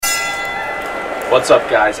What's up,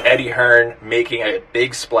 guys? Eddie Hearn making a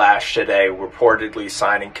big splash today, reportedly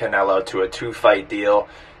signing Canelo to a 2-fight deal.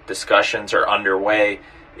 Discussions are underway.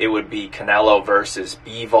 It would be Canelo versus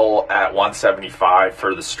Bivol at 175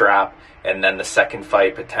 for the strap, and then the second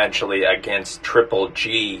fight potentially against Triple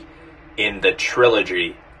G in the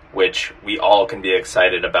trilogy, which we all can be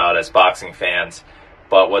excited about as boxing fans.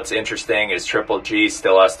 But what's interesting is Triple G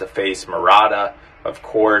still has to face Murata. Of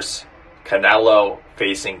course, Canelo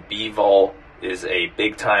facing Bivol is a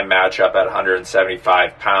big-time matchup at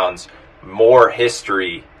 175 pounds. More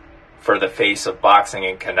history for the face of boxing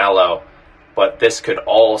in Canelo, but this could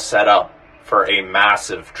all set up for a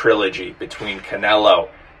massive trilogy between Canelo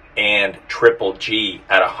and Triple G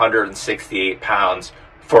at 168 pounds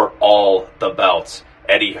for all the belts.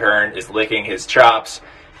 Eddie Hearn is licking his chops.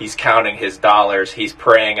 He's counting his dollars. He's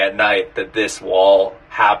praying at night that this will all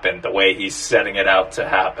happen the way he's setting it out to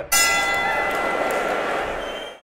happen.